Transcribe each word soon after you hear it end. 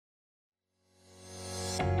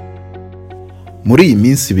Muri iyi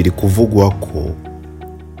minsi biri kuvugwa ko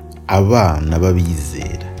abana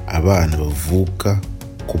b'abizera, abana bavuka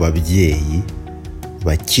ku babyeyi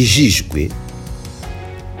bakijijwe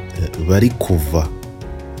bari kuva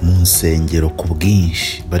mu nsengero ku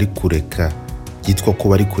bwinshi, bari kureka, byitwa ko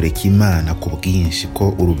bari kureka Imana ku bwinshi,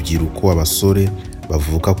 ko urubyiruko, abasore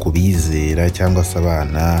bavuka ku bizera cyangwa se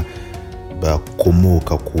abana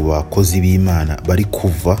bakomoka ku bakozi b'Imana bari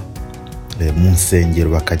kuva mu nsengero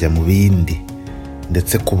bakajya mu bindi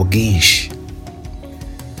ndetse ku bwinshi.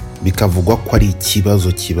 Bikavugwa ko ari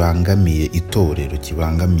ikibazo kibangamiye itorero,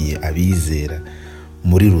 kibangamiye abizera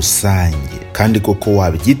muri rusange, kandi koko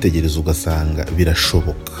wabyitegereza ugasanga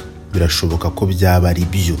birashoboka ko byaba ari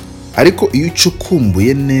byo. Ariko iyo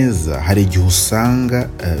ucukumbuye neza hari igihe usanga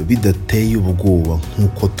bidateye ubwoba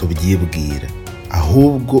nk'uko tubyibwira,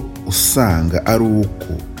 ahubwo usanga ari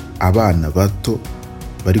uko abana bato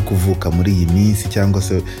bari kuvuka muri iyi minsi cyangwa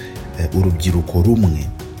se urubyiruko rumwe,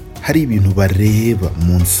 hari ibintu bareba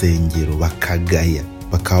mu nsengero bakagaya,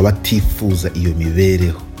 bakaba batifuza iyo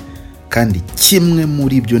mibereho. Kandi kimwe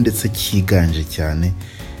muri byo ndetse cyiganje cyane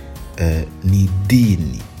ni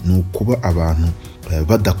idini, ni ukuba abantu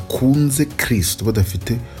badakunze Kristo,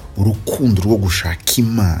 badafite urukundo rwo gushaka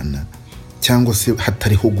Imana, cyangwa se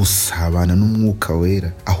hatariho gusabana n'Umwuka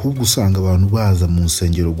Wera, ahubwo usanga abantu baza mu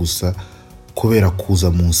nsengero gusa kubera kuza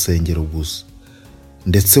mu nsengero gusa.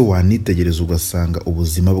 Ndetse wanitegereza ugasanga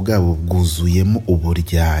ubuzima bwabo bwuzuyemo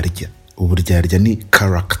uburyarya. Uburyarya ni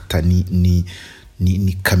character,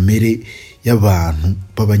 ni kamere y'abantu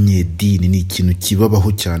b'abanyedini, ni ikintu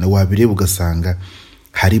kibabaho cyane. Wabireba ugasanga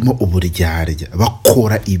harimo uburyarya,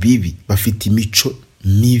 bakora ibibi, bafite imico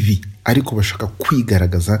mibi, ariko bashaka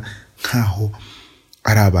kwigaragaza nk'aho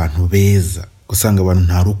ari abantu beza. Usanga abantu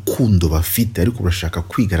nta rukundo bafite, ariko bashaka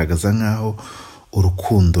kwigaragaza nk'aho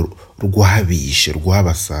urukundo rwabishe,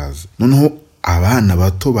 rwabasaza. Noneho abana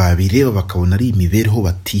bato babireba bakabona ari imibereho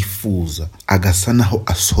batifuza, agasa naho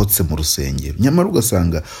asohotse mu rusengero. Nyamara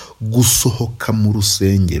ugasanga gusohoka mu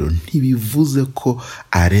rusengero ntibivuze ko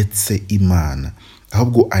aretse Imana,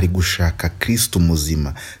 ahubwo ari gushaka Kristo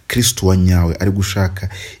muzima, Kristo wa nyawe, ari gushaka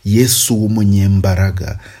Yesu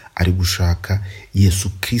w'umunyembaraga, ari gushaka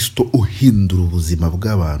Yesu Kristo uhindura ubuzima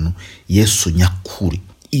bw'abantu, Yesu nyakuri.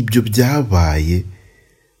 Ibyo byabaye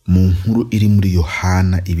mu nkuru iri muri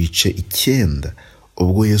Yohana ibice 9,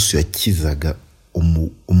 ubwo Yesu yakizaga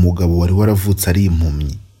umugabo wari waravutse ari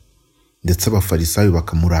impumyi, ndetse abafarisayo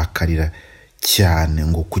bakamurakarira cyane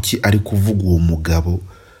ngo kuki ari kuvuga uwo mugabo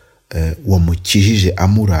wamukijije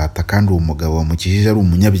amurata, kandi uwo mugabo wamukijije ari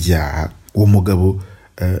umunyabyaha. Uwo mugabo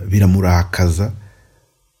biramurakaza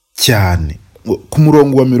cyane. Ku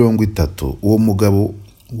murongo wa 30 uwo mugabo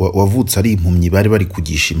wavutse ari impumyi bari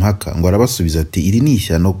kugisha impaka, ngo arabasubiza ati, iri ni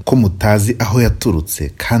ishyano ko mutazi aho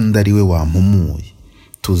yaturutse, kandi ari we wampumuye.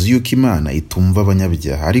 Tuzi yuko Imana itumva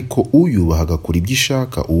abanyabyaha, ariko uyubaha agakora ibyo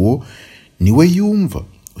ishaka, uwo ni we yumva.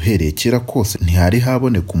 Uhereye kera kose ntihari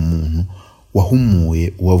haboneka umuntu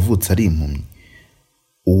wahumuye uwavutse ari impumyi.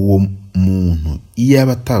 Uwo muntu iyo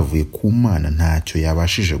yaba atavuye ku Mana ntacyo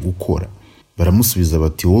yabashije gukora. Baramusubiza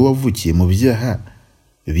bati, wowe wavukiye mu byaha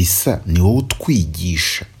bisa, ni wowe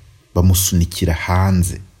utwigisha. Bamusunikira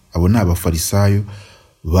hanze. Abo ni abafarisayo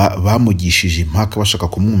bamugishije impaka bashaka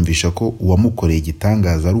kumwumvisha ko uwamukoreye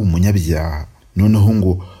igitangaza ari umunyabyaha. Noneho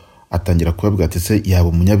ngo atangira kubabwira ati, se yaba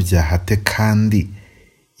umunyabyaha ate kandi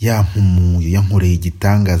yampumuye, yankoreye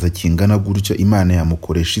igitangaza kingana gutyo, Imana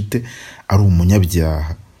yamukoresha ite ari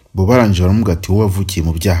umunyabyaha? Bo barangije baramubwira ati, wowe wavukiye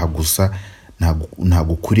mu byaha gusa,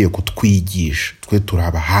 ntabwo ukwiriye kutwigisha, twe turi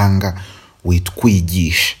abahanga,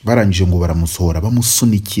 witwigisha. Barangije ngo baramusohora,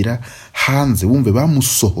 bamusunikira hanze. Wumve,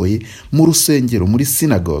 bamusohoye mu rusengero, muri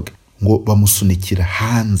sinagoge, ngo bamusunikira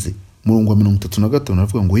hanze. Murongo wa 35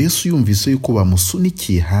 aravuga ngo Yesu yumvise yuko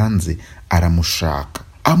bamusunikiye hanze, aramushaka.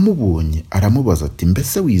 Amubonye aramubaza ati,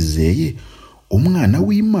 mbese wizeye Umwana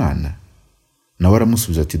w'Imana? Nawe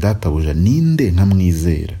aramusubiza ati, databuja, ninde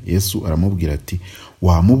nkamwizera? Yesu aramubwira ati,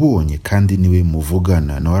 wamubonye kandi niwe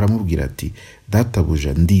muvugana. Nawe aramubwira ati,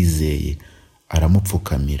 databuja, ndizeye.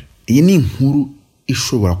 Aramupfukamira. Iyi ni inkuru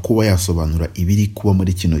ishobora kuba yasobanura ibiri kuba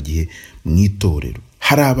muri kino gihe mu itorero.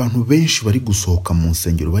 Hari abantu benshi bari gusohoka mu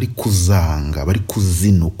nsengero, bari kuzanga, bari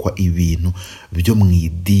kuzinukwa ibintu byo mu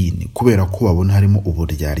idini, kubera ko babona harimo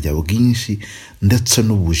uburyarya bwinshi ndetse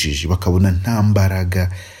n'ubujiji. Bakabona nta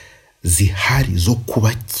mbaraga zihari zo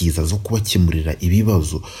kubakiza, zo kubakemurira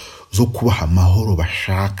ibibazo, zo kubaha amahoro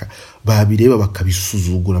bashaka. Babireba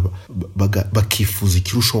bakabisuzugura, bakifuza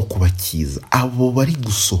ikirushaho kubakiza. Abo bari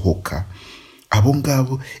gusohoka, abo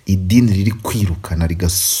ngabo idini riri kwirukana,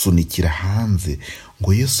 rigasunikira hanze.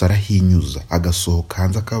 Ngo Yesu arahinyuza, agasohoka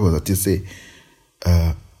hanze akababaza ati, se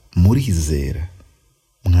murizera,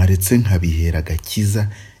 mwaretse nkabihera agakiza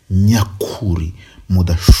nyakuri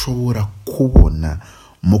mudashobora kubona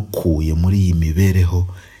mukuye muri iyi mibereho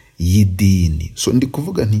y'idini. So ndi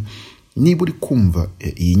kuvuga nti niba uri kumva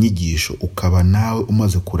iyi nyigisho ukaba nawe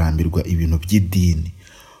umaze kurambirwa ibintu by'idini,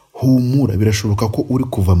 humura, birashoboka ko uri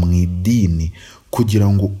kuva mu idini kugira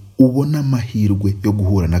ngo ubone amahirwe yo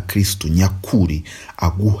guhura na Kristo nyakuri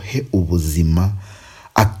aguhe ubuzima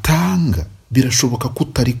atanga. Birashoboka ko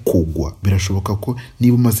utari kugwa, birashoboka ko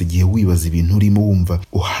niba umaze igihe wibaza ibintu urimo, wumva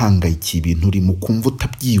uhangayikiye ibintu urimo, kumva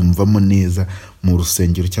utabyiyumvamo neza mu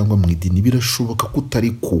rusengero cyangwa mu idini, birashoboka ko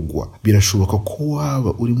utari kugwa. Birashoboka ko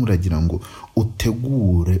waba urimo uragira ngo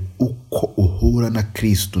utegure uko uhura na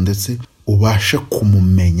Kristo ndetse ubashe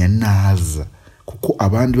kumumenya naza, kuko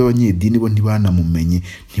abandi b'abanyedini bo ntibanamumenye,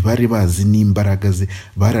 ntibari bazi n'imbaraga ze,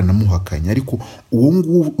 baranamuhakanye. Ariko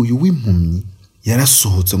uyu w'impumyi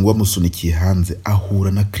yarasohotse ngo bamusunikiye hanze,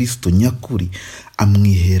 ahura na Kristo nyakuri,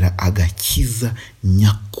 amwihera agakiza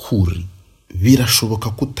nyakuri. Birashoboka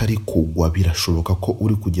ko utari kugwa, birashoboka ko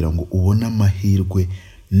uri kugira ngo ubone amahirwe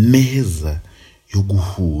meza yo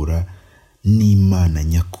guhura n'Imana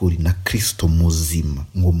nyakuri na Kristo muzima,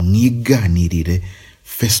 ngo mwiganirire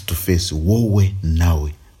face to face wowe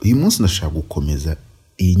nawe. Uyu munsi ndashaka gukomeza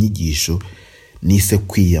iyi nyigisho nise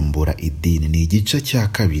kwiyambura idini. Ni igice cya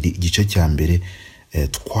kabiri. Igice cya mbere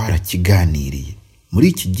twarakiganiriye. Muri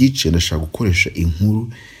iki gice ndashaka gukoresha inkuru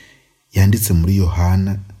yanditse muri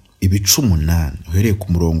Yohana 8, uhereye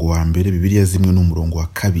ku murongo wa mbere, Bibiliya zimwe n'umurongo wa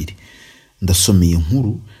 2. Ndasomeye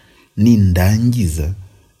inkuru, nindangiza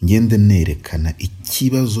ngende nerekana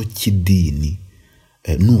ikibazo cy'idini,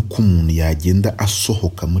 nuko umuntu yagenda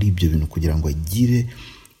asohoka muri ibyo bintu kugira ngo agire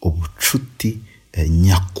ubucuti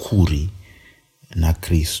nyakuri na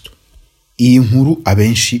Kristo. Iyi nkuru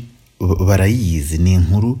abenshi barayizi. Ni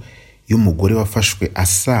inkuru y'umugore wafashwe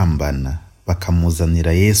asambana,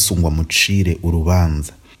 bakamuzanira Yesu ngo amucire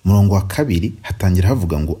urubanza. Murongo wa 2 hatangira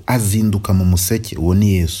havuga ngo azinduka mu museke, uwo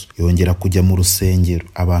ni Yesu, yongera kujya mu rusengero,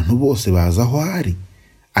 abantu bose baza aho ari,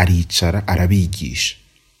 aricara arabigisha.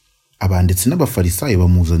 Abanditsi n'abafarisayo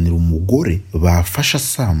bamuzanira umugore bafashe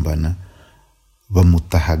asambana,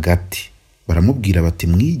 bamuta hagati, baramubwira bati,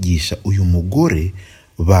 mwigisha, uyu mugore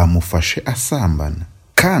bamufashe asambana,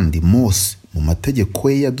 kandi Mose mu mategeko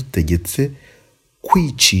ye yadutegetse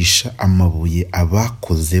kwicisha amabuye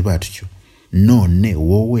abakoze batyo, none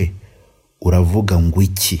wowe uravuga ngo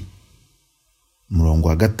iki? Murongo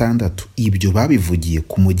wa 6, ibyo babivugiye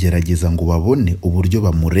kumugerageza ngo babone uburyo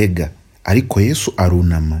bamurega. Ariko Yesu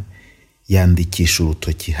arunama, yandikisha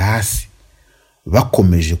urutoki hasi.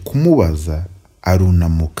 Bakomeje kumubaza,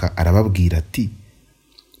 arunamuka arababwira ati,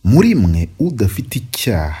 muri mwe udafite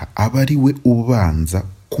icyaha aba ari we ubanza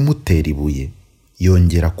kumutera ibuye.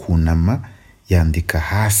 Yongera kunama, yandika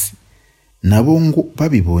hasi. Nabo ngo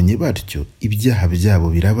babibonye batyo, ibyaha byabo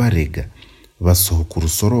birabarega. Basohoka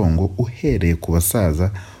urusorongo, uhereye ku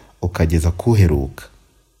basaza ukageza kuheruka.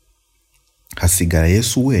 Hasigara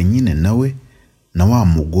Yesu wenyine, nawe na wa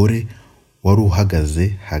mugore wari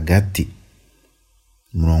uhagaze hagati.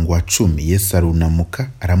 Murongo wa 10, Yesu arunamuka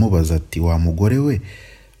aramubaza ati, wa mugore we,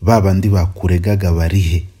 babandi bakuregaga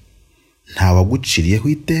barihe? Ntawaguciriyeho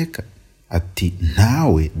iteka? Ati,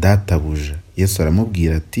 ntawe databuja. Yesu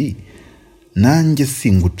aramubwira ati, nanjye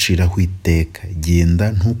singuciraho iteka,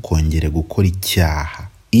 genda ntukongere gukora icyaha.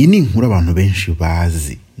 Iyi ni inkuru abantu benshi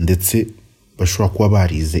bazi ndetse bashobora kuba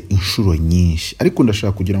barize inshuro nyinshi, ariko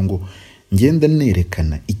ndashaka kugira ngo ngende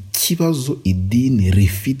nerekana ikibazo idini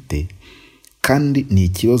rifite, kandi ni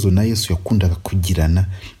ikibazo na Yesu yakundaga kugirana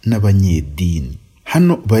n'abanyedini.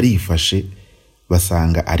 Hano barifashe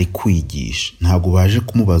basanga ari kwigisha, ntabwo baje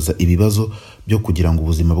kumubaza ibibazo byo kugira ngo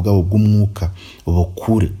ubuzima bwabo bw'umwuka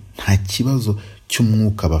bukure. Nta kibazo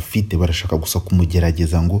cy'umwuka bafite, barashaka gusa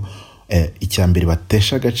kumugerageza ngo icya mbere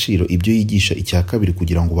batesha agaciro ibyo yigisha, icya kabiri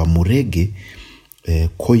kugira ngo bamurege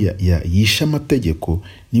ko yishe amategeko,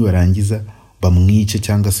 nibarangiza bamwice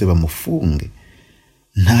cyangwa se bamufunge.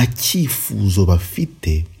 Nta cyifuzo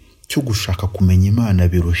bafite cyo gushaka kumenya Imana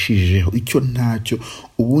birushijeho, icyo ntacyo.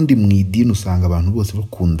 Ubundi mu idini usanga abantu bose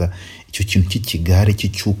bakunda icyo kintu cy'ikigare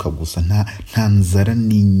cy'icyuka gusa, nta nzara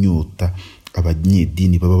n'inyota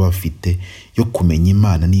abanyedini baba bafite yo kumenya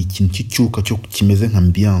Imana. Ni ikintu cy'icyuka cyo kimeze nka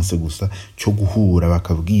ambiance gusa, cyo guhura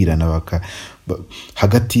bakabwirana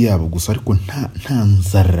hagati yabo gusa, ariko nta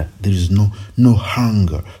nzara. There is no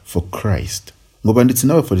hunger for Christ. Ngo banditsi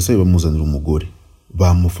n'abafarisayo bamuzanira umugore,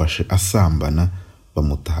 bamufashe asambana,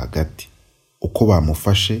 bamuta hagati. Uko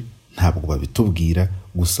bamufashe ntabwo babitubwira,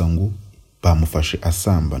 gusa ngo bamufashe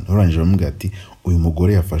asambana. Urangije bamubwira ati, uyu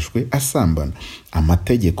mugore yafashwe asambana.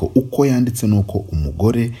 Amategeko uko yanditse nuko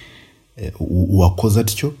umugore wakoze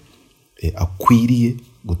atyo akwiriye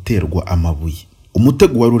guterwa amabuye.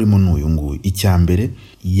 Umutego wari urimo n'uyu nguyu. Icyambere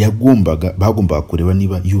bagombaga kureba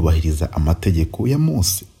niba yubahiriza amategeko ya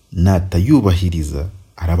Mose. Natayubahiriza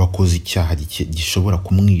arabakoze icyaha gishobora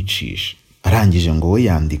kumwicisha. Arangije ngo we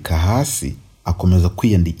yandika hasi, akomeza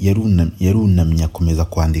yarunamye akomeza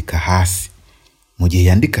kwandika hasi. Mu gihe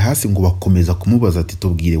yandika hasi ngo bakomeza kumubaza ati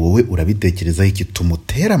tubwire wowe urabitekerezaho iki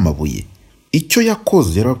tumutera amabuye? Icyo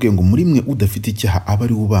yakoze yarababwiye ngo muri mwe udafite icyaha aba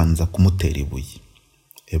ari ubanza kumutera ibuye.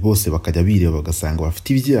 Bose bakajya bireba bagasanga bafite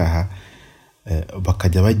ibyaha,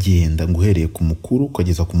 bakajya bagenda ngo uhereye ku mukuru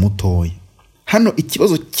ukageza ku mutoya. Hano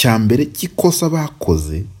ikibazo cya mbere cy'ikosa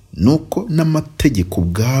bakoze nuko n'amategeko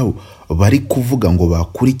ubwabo bari kuvuga ngo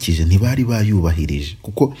bakurikije ntibari bayubahirije,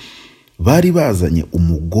 kuko bari bazanye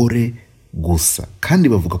umugore gusa kandi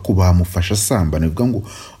bavuga ko bamufasha asambana. Bivuga ngo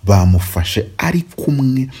bamufashe ari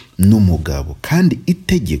kumwe n'umugabo, kandi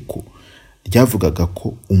itegeko ryavugaga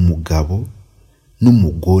ko umugabo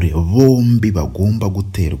n'umugore bombi bagomba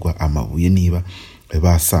guterwa amabuye niba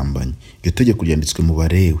basambanye. Iryo tegeko ryanditswe mu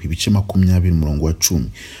Balewi ibice 20:10.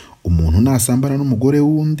 Umuntu nasambana n'umugore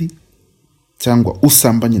wundi cyangwa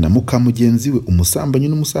usambanye na muka mugenzi we, umusambanyi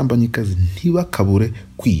n'umusambanyikazi ntibakabure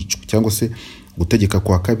kwicwa. Cyangwa se gutegeka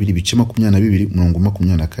kwa 2 ibice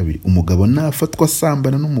 22:22. Umugabo nafatwa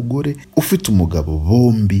asambana n'umugore ufite umugabo,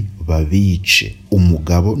 bombi babice.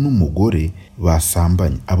 Umugabo n'umugore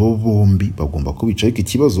basambanye abo bombi bagomba kubica. Ariko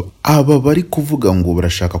ikibazo aba bari kuvuga ngo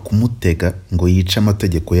barashaka kumutega ngo yice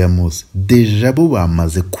amategeko ya Mose, deja bo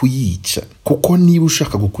bamaze kuyica. Kuko niba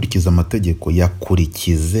ushaka gukurikiza amategeko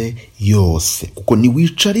yakurikize yose, kuko ni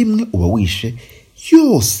wica rimwe uba wishe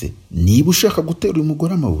yose. Niba ushaka gutera uyu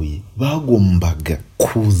mugore amabuye, bagombaga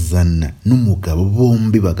kuzana n'umugabo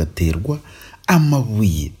bombi bagaterwa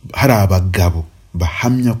amabuye. Hari abagabo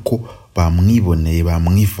bahamya ko bamwiboneye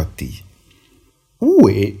bamwifatiye.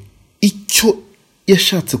 We icyo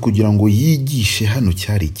yashatse kugira ngo yigishe hano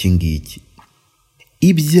cyari iki ngiki: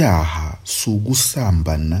 ibyaha si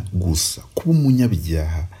ugusambana gusa. Kuba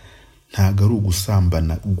umunyabyaha ntago ari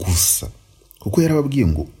ugusambana gusa, kuko yarababwiye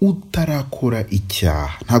ngo utarakora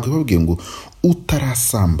icyaha. Ntago yababwiye ngo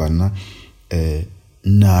utarasambana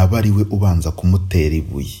naba ari we ubanza kumutera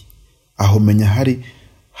ibuye. Aho menya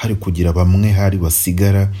hari kugira bamwe hari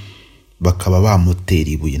basigara bakaba bamutera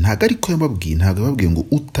ibuye. Ntago ariko yababwiye. Ntago yababwiye ngo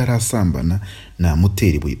utarasambana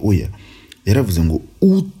namutera ibuye. Oya, yaravuze ngo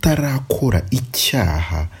utarakora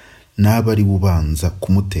icyaha naba ari ubanza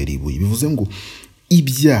kumutera ibuye. Bivuze ngo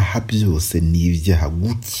ibyaha byose ni ibyaha,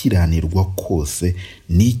 gukiranirwa kose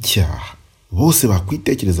ni icyaha. Bose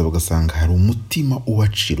bakwitekereza bagasanga hari umutima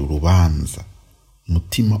ubacira urubanza,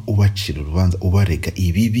 ubarega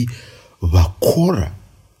ibibi bakora.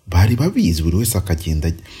 Bari babizi, buri wese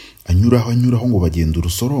akagenda anyuraho ngo bagenda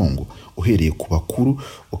urusorongo, uhereye ku bakuru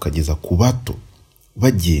ukageza ku bato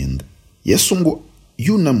bagenda. Yesu ngo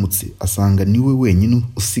yunamutse asanga niwe wenyine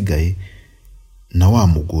usigaye na wa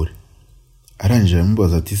mugore. Arangije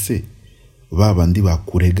aramubaza ati se babandi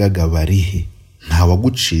bakuregaga barihe?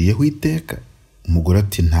 Ntawaguciyeho iteka? Umugore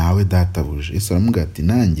ati ntawe databuja. Yesu aramubwira ati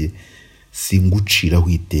nanjye singuciraho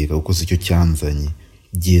iteka kuko sicyo cyanzanye.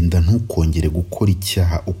 Genda ntukongere gukora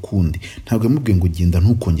icyaha ukundi. Ntabwo yamubwiye ngo genda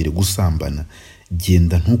ntukongere gusambana,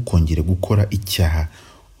 genda ntukongere gukora icyaha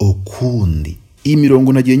ukundi. Iyi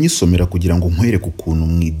mirongo nagiye nyisomera kugira ngo nkwereke ukuntu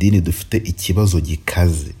mu idini dufite ikibazo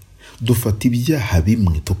gikaze. Dufata ibyaha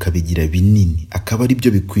bimwe tukabigira binini, akaba ari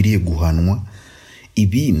byo bikwiriye guhanwa,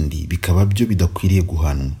 ibindi bikaba byo bidakwiriye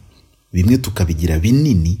guhanwa. Bimwe tukabigira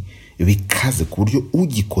binini bikaze ku buryo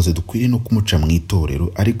ugikoze dukwiriye no kumuca mu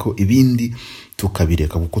itorero, ariko ibindi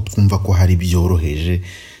tukabireka kuko twumva ko hari byoroheje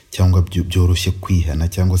cyangwa byoroshye kwihana,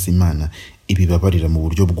 cyangwa se Imana ibibabarira mu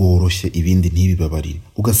buryo bworoshye, ibindi ntibibabarire.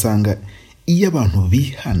 Ugasanga iyo abantu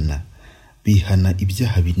bihana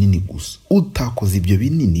ibyaha binini gusa, utakoze ibyo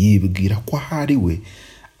binini yibwira ko ahari we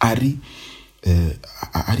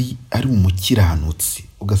ari umukiranutsi.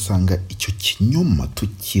 Ugasanga icyo kinyoma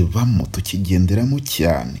tukivamo, tukigenderamo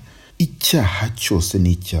cyane. Icyaha cyose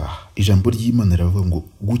ni icyaha. Ijambo ry'Imana riravuga ngo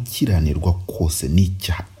gukiranirwa kose ni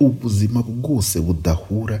icyaha. Ubuzima bwose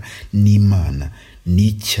budahura n'Imana ni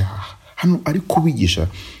icyaha. Hano ari kubigisha,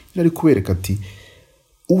 ari kubereka ati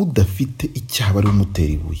udafite icyaha bari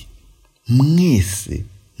umutera ibuye. Mwese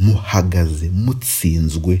muhagaze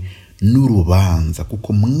mutsinzwe n'urubanza,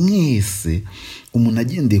 kuko mwese umuntu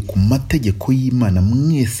agendeye ku mategeko y'Imana,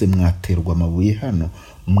 mwese mwaterwa amabuye hano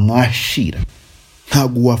mwashira.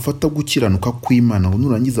 Ntabwo wafata gukiranuka kw'Imana ngo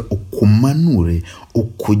nurangiza ukumanure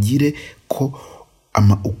ukugire ko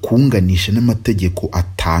ukunganisha n'amategeko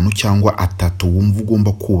 5 cyangwa 3 wumva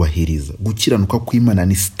ugomba kubahiriza. Gukiranuka kw'Imana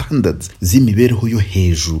ni standards z'imibereho yo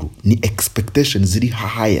hejuru, ni expectations ziri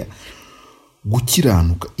higher.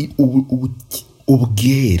 Gukiranuka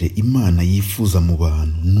ubwere Imana yifuza mu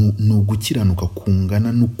bantu ni ugukiranuka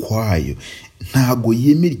kungana n'ukwayo. Ntago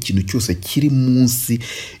yemera ikintu cyose kiri munsi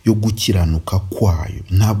yo gukiranuka kwayo.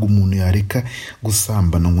 Ntabwo umuntu yareka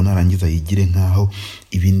gusambana ngo narangiza yigire nkaho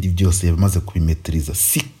ibindi byose yamaze kubimeteriza.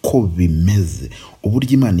 Siko bimeze. Uburyo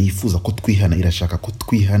Imana yifuza ko twihana, irashaka ko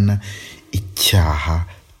twihana icyaha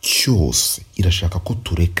cyose, irashaka ko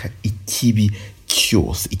tureka ikibi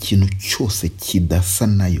cyose, ikintu cyose kidasa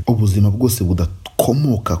nayo, ubuzima bwose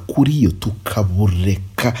budakomoka kuri yo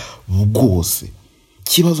tukabureka bwose.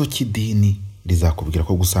 Ikibazo cy'idini rizakubwira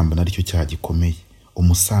ko gusambana aricyo cyaha gikomeye.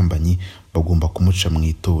 Umusambanyi bagomba kumuca mu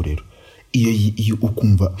itorero. Iyo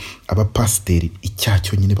ukumva abapasiteri icyaha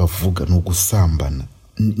cyonyine bavuga ni ugusambana,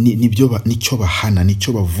 nicyo bahana,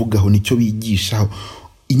 nicyo bavugaho, nicyo bigishaho.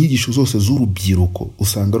 Inyigisho zose z'urubyiruko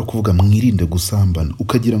usanga ari kuvuga mwirinde gusambana,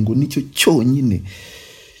 ukagira ngo nicyo cyonyine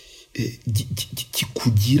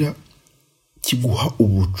kiguha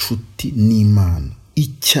ubucuti n'Imana.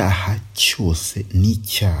 Icyaha cyose ni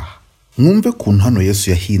icyaha. Mwumve kuntu hano Yesu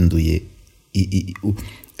yahinduye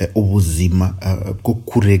ubuzima bwo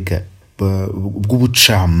kurega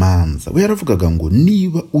bw'ubucamanza. We yaravugaga ngo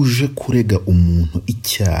niba uje kurega umuntu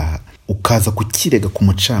icyaha ukaza kukirega ku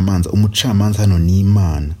mucamanza, umucamanza hano ni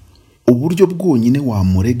Imana. Uburyo bwonyine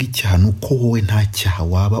wamurega icyaha nuko wowe nta cyaha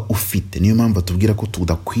waba ufite. Niyo mpamvu tubwira ko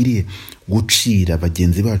tudakwiriye gucira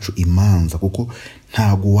bagenzi bacu imanza, kuko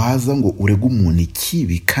ntago waza ngo urege umuntu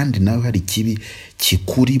ikibi kandi nawe hari ikibi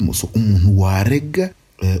kikurimo. So umuntu warega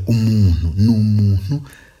umuntu ni umuntu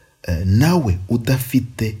nawe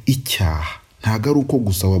udafite icyaha. Ntago ari uko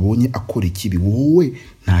gusa wabonye akora ikibi, wowe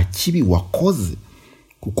nta kibi wakoze,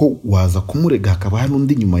 kuko waza kumurega hakaba hari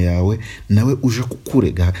undi nyuma yawe nawe uje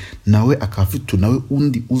kukurega, nawe akafite nawe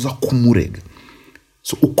undi uza kumurega.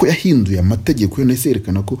 So uko yahinduye amategeko yo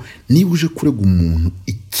neserekana ko niba uje kurega umuntu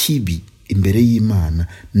ikibi imbere y'Imana,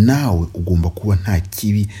 nawe ugomba kuba nta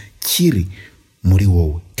kibi kiri muri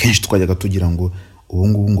wowe. Kenshi twajyaga tugira ngo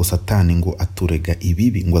ubungubu ngo Satani ngo aturega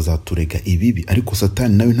ibibi, ngo azaturega ibibi, ariko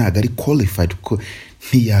Satani nawe ntago ari qualified ko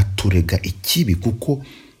ntiyaturega ikibi, kuko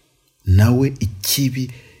nawe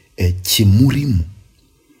ikibi kimurimo.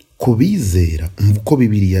 Kubizera uko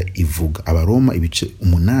Bibiliya ivuga, Abaroma ibice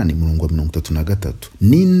 8:33,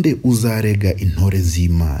 ninde uzarega intore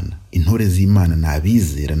z'Imana? Intore z'Imana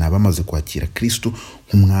n'abizera, n'abamaze kwakira Kristo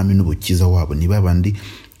nk'umwami n'ubukiza wabo. Ni babandi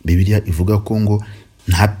Bibiliya ivuga ko ngo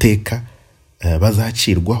ntateka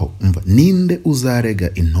bazacirwaho. Ninde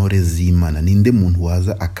uzarega intore z'Imana? Ninde muntu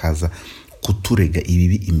waza akaza kuturega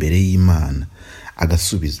ibibi imbere y'Imana?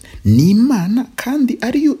 Agasubiza ni Imana, kandi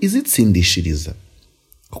ariyo izitsindishiriza,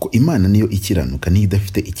 kuko Imana niyo ikiranuka, niyo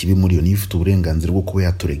idafite ikibi muri yo, niyo ifite uburenganzira bwo kuba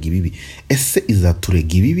yaturega ibibi. Ese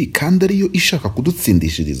izaturega ibibi kandi ariyo ishaka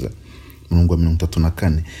kudutsindishiriza?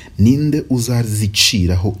 34, ninde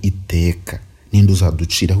uzaziciraho iteka? Ninde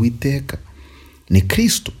uzaduciraho iteka? Ni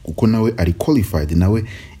Kristo, kuko nawe ari qualified, nawe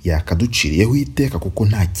yakaduciriyeho iteka kuko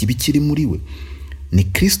nta kibi kiri muri we. Ni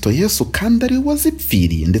Kristo Yesu, kandi ari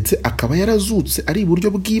wazipfiriye ndetse akaba yarazutse ari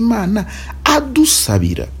iburyo bw'Imana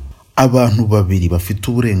adusabira. Abantu babiri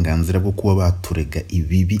bafite uburenganzira bwo kuba baturega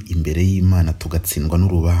ibibi imbere y'Imana tugatsindwa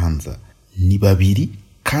n'urubanza. Ni babiri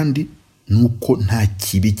kandi nuko nta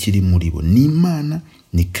kibi kiri muri bo, ni Imana,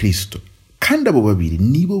 ni Kristo. Kandi abo babiri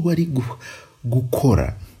nibo bari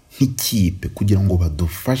gukora nk'ikipe kugira ngo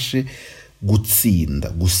badufashe gutsinda,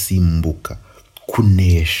 gusimbuka,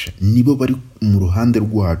 kunesha. Nibo bari mu ruhande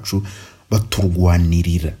rwacu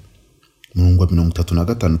baturwanirira.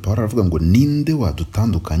 35 Pawulo aravuga ngo ninde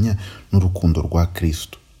wadutandukanya n'urukundo rwa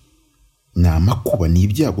Kristo? Ni amakuba, ni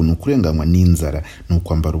ibyago, ni ukurenganywa, ni inzara, ni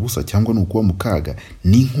ukwambara ubusa, cyangwa ni ukuba mu kaga,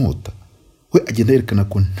 ni inkota. We agenda yerekana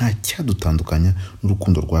ko nta cyadutandukanya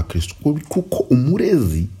n'urukundo rwa Kristo, kuko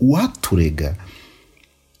umurezi waturega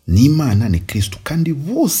ni Imana, ni Kristo, kandi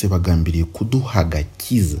bose bagambiriye kuduha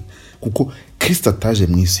agakiza. Kuko Kristo ataje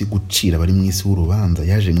mu isi gucira abari mu isi w'urubanza,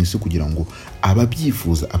 yaje mu isi kugira ngo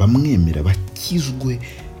ababyifuza, abamwemera bakizwe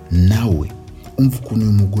nawe. Umva ukuntu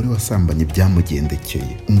uyu mugore wasambanye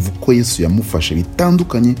byamugendekeye. Umva uko Yesu yamufashe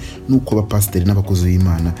bitandukanye nuko abapasiteri n'abakozi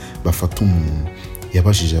b'Imana bafata umuntu.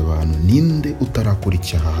 Yabajije abantu, ninde utarakora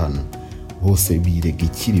icyaha hano? Bose birega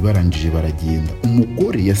ikibi, barangije baragenda.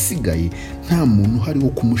 Umugore yasigaye nta muntu uhari wo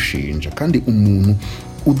kumushinja, kandi umuntu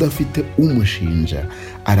udafite umushinja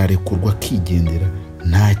ararekurwa akigendera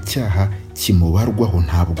nta cyaha kimubarwaho,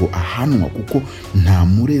 ntabwo ahanwa kuko nta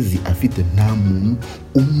murezi afite, nta muntu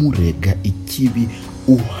umurega ikibi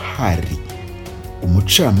uhari.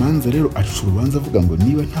 Umucamanza rero aca urubanza avuga ngo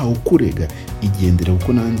niba ntawe ukurega igendere,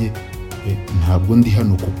 kuko nanjye ntabwo ndi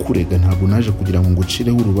hano kukurega, ntabwo naje kugira ngo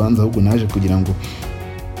ngucireho urubanza, ahubwo naje kugira ngo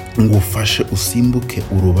ngufashe usimbuke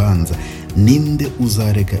urubanza. Ninde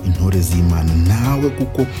uzarega intore z'Imana? Nawe,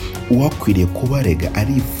 kuko uwakwiriye kubarega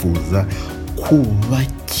arifuza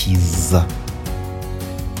kubakiza.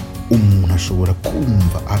 Umuntu ashobora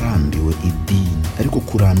kumva arambiwe idini, ariko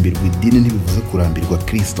kurambirwa idini ntibivuze kurambirwa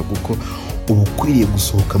Kristo, kuko uba ukwiriye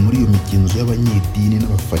gusohoka muri iyo migenzo y'abanyedini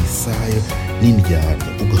n'abafarisayo n'indyarya,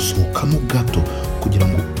 ugasohokamo gato kugira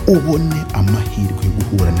ngo ubone amahirwe yo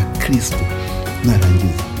guhura na Kristo.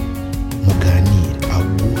 Narangiza muganire,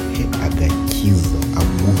 aguhe agakiza,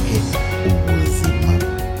 aguhe